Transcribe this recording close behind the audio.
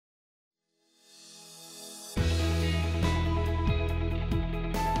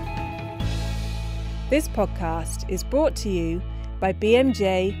This podcast is brought to you by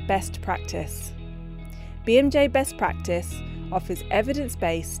BMJ Best Practice. BMJ Best Practice offers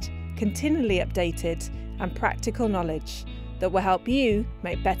evidence-based, continually updated and practical knowledge that will help you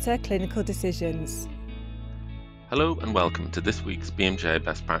make better clinical decisions. Hello and welcome to this week's BMJ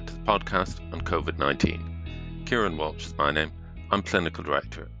Best Practice podcast on COVID-19. Kieran Walsh is my name. I'm Clinical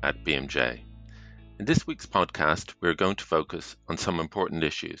Director at BMJ. In this week's podcast, we're going to focus on some important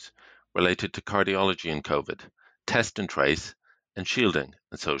issues related to cardiology and COVID, test and trace, and shielding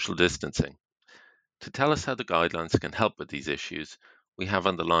and social distancing. To tell us how the guidelines can help with these issues, we have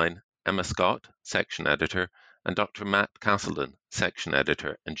on the line Emma Scott, Section Editor, and Dr. Matt Castleton, Section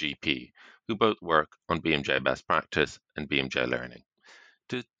Editor and GP, who both work on BMJ Best Practice and BMJ Learning.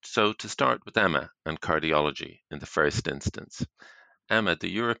 So to start with Emma and cardiology in the first instance. Emma, the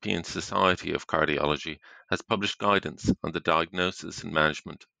European Society of Cardiology has published guidance on the diagnosis and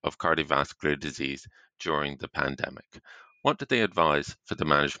management of cardiovascular disease during the pandemic. What do they advise for the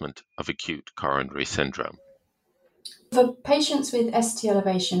management of acute coronary syndrome? For patients with ST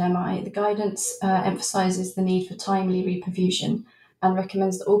elevation MI, the guidance emphasises the need for timely reperfusion and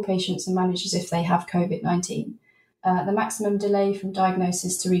recommends that all patients are managed as if they have COVID-19. The maximum delay from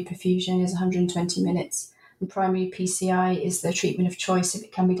diagnosis to reperfusion is 120 minutes, and primary PCI is the treatment of choice if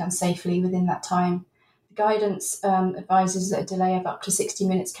it can be done safely within that time. The guidance advises that a delay of up to 60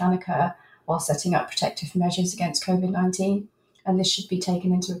 minutes can occur while setting up protective measures against COVID-19, and this should be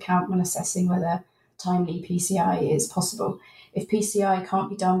taken into account when assessing whether timely PCI is possible. If PCI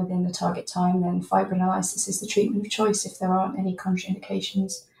can't be done within the target time, then fibrinolysis is the treatment of choice if there aren't any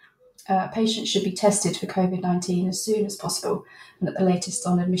contraindications. Patients should be tested for COVID-19 as soon as possible and at the latest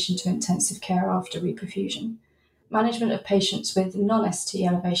on admission to intensive care after reperfusion. Management of patients with non-ST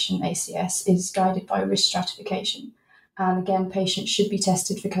elevation ACS is guided by risk stratification, and again, patients should be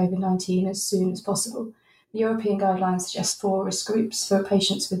tested for COVID-19 as soon as possible. The European guidelines suggest 4 risk groups for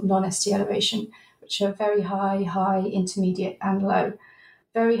patients with non-ST elevation, which are very high, intermediate and low.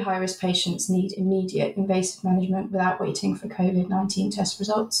 Very high-risk patients need immediate invasive management without waiting for COVID-19 test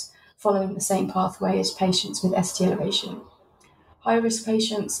results, following the same pathway as patients with ST elevation. High-risk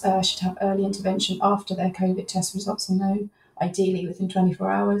patients should have early intervention after their COVID test results are known, ideally within 24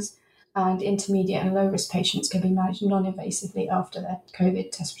 hours, and intermediate and low-risk patients can be managed non-invasively after their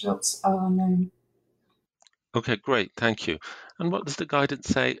COVID test results are known. Okay, great, thank you. And what does the guidance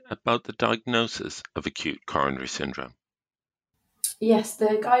say about the diagnosis of acute coronary syndrome? Yes,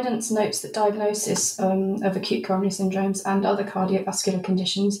 the guidance notes that diagnosis of acute coronary syndromes and other cardiovascular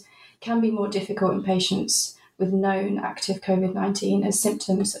conditions can be more difficult in patients with known active COVID-19, as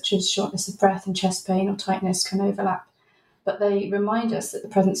symptoms such as shortness of breath and chest pain or tightness can overlap. But they remind us that the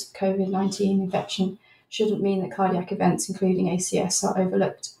presence of COVID-19 infection shouldn't mean that cardiac events, including ACS, are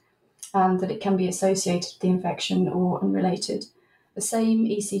overlooked, and that it can be associated with the infection or unrelated. The same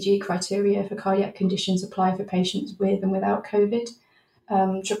ECG criteria for cardiac conditions apply for patients with and without COVID.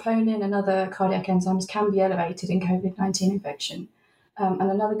 Troponin and other cardiac enzymes can be elevated in COVID-19 infection. And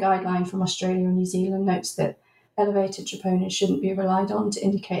another guideline from Australia and New Zealand notes that elevated troponin shouldn't be relied on to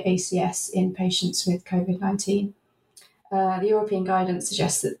indicate ACS in patients with COVID-19. The European guidance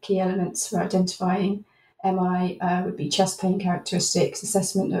suggests that key elements for identifying MI would be chest pain characteristics,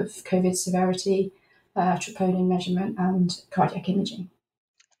 assessment of COVID severity, troponin measurement, and cardiac imaging.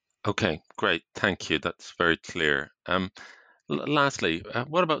 Okay, great. Thank you. That's very clear. Lastly,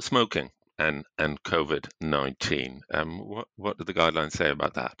 what about smoking and COVID-19? What do the guidelines say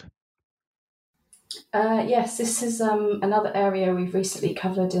about that? Yes, this is another area we've recently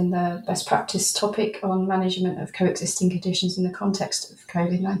covered in the best practice topic on management of coexisting conditions in the context of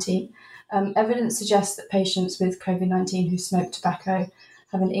COVID-19. Evidence suggests that patients with COVID-19 who smoke tobacco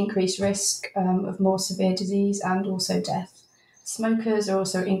have an increased risk of more severe disease and also death. Smokers are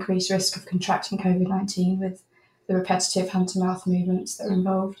also at increased risk of contracting COVID-19 with the repetitive hand-to-mouth movements that are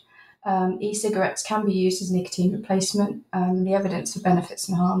involved. E-cigarettes can be used as nicotine replacement. The evidence for benefits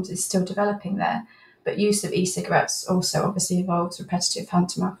and harms is still developing there, but use of e-cigarettes also obviously involves repetitive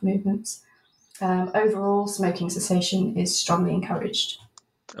hand-to-mouth movements. Overall, smoking cessation is strongly encouraged.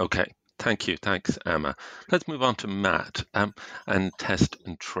 Okay, thank you. Thanks, Emma. Let's move on to Matt and test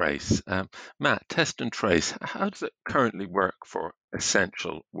and trace. Matt, test and trace, how does it currently work for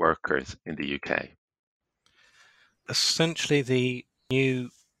essential workers in the UK? Essentially, the new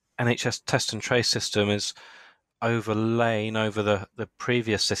NHS test and trace system is overlaying over the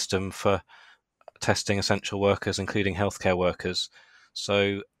previous system for testing essential workers, including healthcare workers.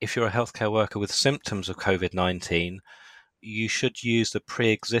 So if you're a healthcare worker with symptoms of COVID-19, you should use the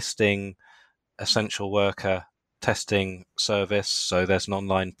pre-existing essential worker testing service. So there's an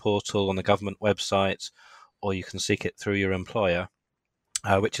online portal on the government website, or you can seek it through your employer,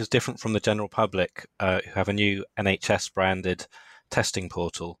 which is different from the general public who have a new NHS branded testing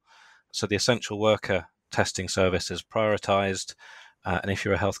portal. So the essential worker testing service is prioritised, and if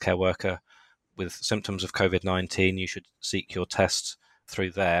you're a healthcare worker with symptoms of COVID-19, you should seek your test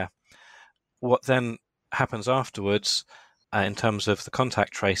through there. What then happens afterwards in terms of the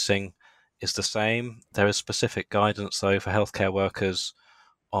contact tracing is the same. There is specific guidance, though, for healthcare workers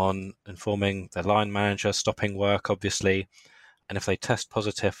on informing their line manager, stopping work, obviously, and if they test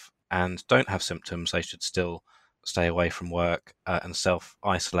positive and don't have symptoms, they should still stay away from work and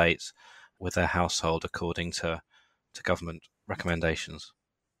self-isolate with their household according to government recommendations.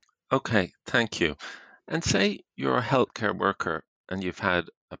 Okay, thank you. And say you're a healthcare worker and you've had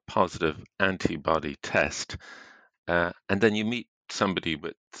a positive antibody test, and then you meet somebody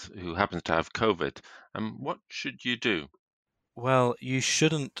who happens to have COVID. What should you do? Well, you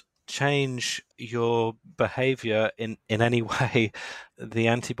shouldn't change your behavior in any way. The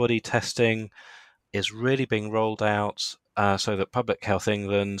antibody testing is really being rolled out so that Public Health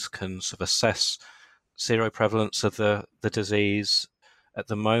England can sort of assess seroprevalence of the disease. At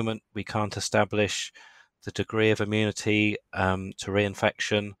the moment, we can't establish the degree of immunity to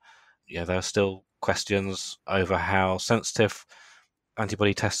reinfection. There are still questions over how sensitive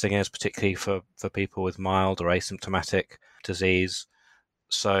antibody testing is, particularly for people with mild or asymptomatic disease.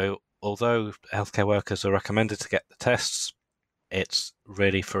 So although healthcare workers are recommended to get the tests, it's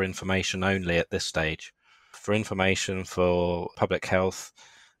really for information only at this stage. For information for public health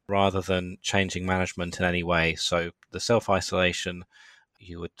rather than changing management in any way. So the self-isolation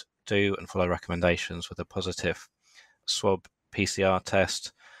you would do and follow recommendations with a positive swab PCR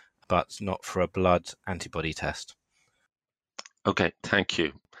test, but not for a blood antibody test. Okay, thank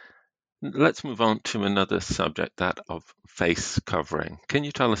you. Let's move on to another subject, that of face covering. Can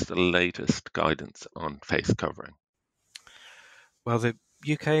you tell us the latest guidance on face covering? Well, the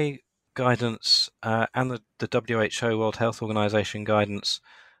UK guidance and the WHO, World Health Organization guidance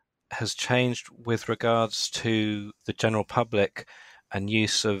has changed with regards to the general public and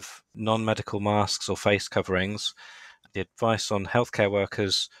use of non-medical masks or face coverings. The advice on healthcare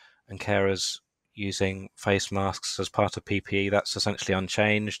workers and carers using face masks as part of PPE, that's essentially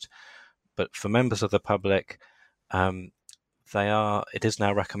unchanged. But for members of the public, it is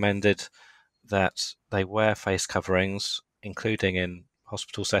now recommended that they wear face coverings, including in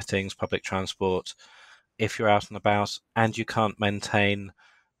hospital settings, public transport, if you're out and about and you can't maintain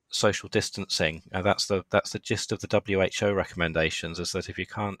social distancing. That's the gist of the WHO recommendations, is that if you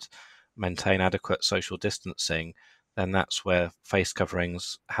can't maintain adequate social distancing, then that's where face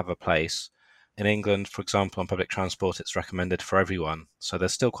coverings have a place. In England, for example, on public transport, it's recommended for everyone. So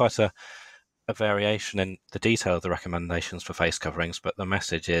there's still quite a variation in the detail of the recommendations for face coverings, but the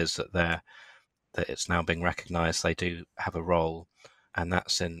message is that it's now being recognised they do have a role, and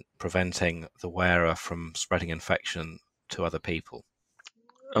that's in preventing the wearer from spreading infection to other people.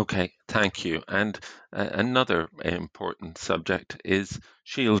 Okay, thank you. And another important subject is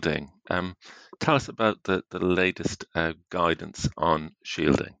shielding. Tell us about the latest guidance on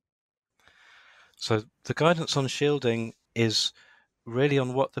shielding. So the guidance on shielding is really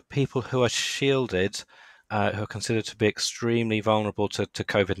on what the people who are shielded, who are considered to be extremely vulnerable to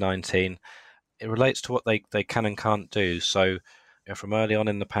COVID-19, it relates to what they can and can't do. So from early on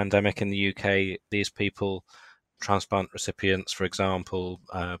in the pandemic in the UK, these people, transplant recipients, for example,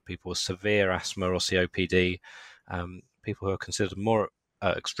 people with severe asthma or COPD, people who are considered more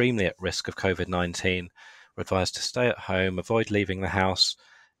extremely at risk of COVID-19, were advised to stay at home, avoid leaving the house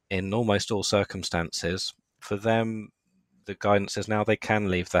in almost all circumstances. For them, the guidance is now they can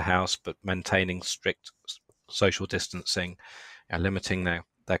leave the house, but maintaining strict social distancing, limiting their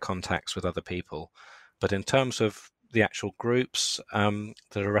contacts with other people. But in terms of the actual groups that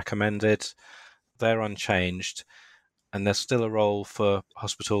are recommended, they're unchanged, and there's still a role for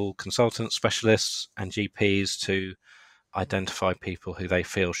hospital consultants, specialists, and GPs to identify people who they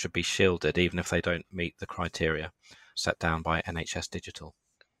feel should be shielded, even if they don't meet the criteria set down by NHS Digital.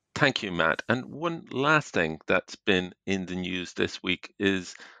 Thank you, Matt. And one last thing that's been in the news this week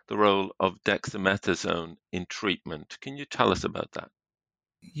is the role of dexamethasone in treatment. Can you tell us about that?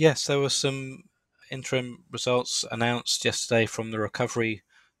 Yes, there were some interim results announced yesterday from the Recovery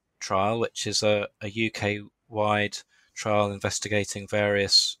trial, which is a UK-wide trial investigating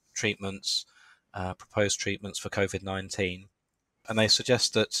various treatments, proposed treatments for COVID-19. And they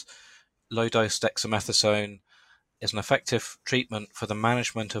suggest that low-dose dexamethasone is an effective treatment for the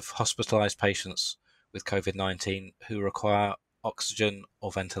management of hospitalised patients with COVID-19 who require oxygen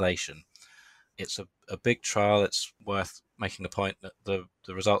or ventilation. It's a big trial. It's worth making the point that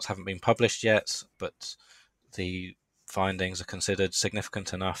the results haven't been published yet, but the findings are considered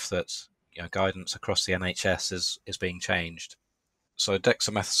significant enough that guidance across the NHS is being changed. So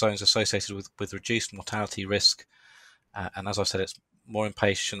dexamethasone is associated with reduced mortality risk, and as I said, it's more in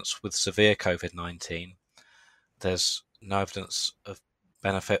patients with severe COVID-19. There's no evidence of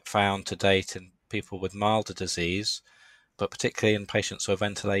benefit found to date in people with milder disease, but particularly in patients who are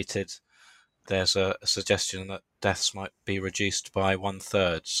ventilated, there's a suggestion that deaths might be reduced by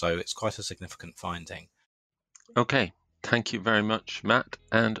 1/3, so it's quite a significant finding. Okay, thank you very much, Matt,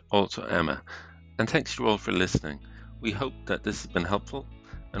 and also Emma. And thanks to you all for listening. We hope that this has been helpful,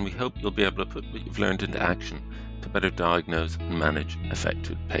 and we hope you'll be able to put what you've learned into action to better diagnose and manage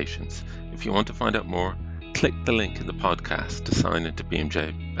affected patients. If you want to find out more, click the link in the podcast to sign into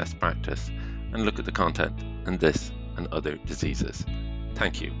BMJ Best Practice and look at the content in this and other diseases.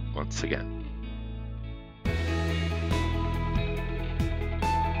 Thank you once again.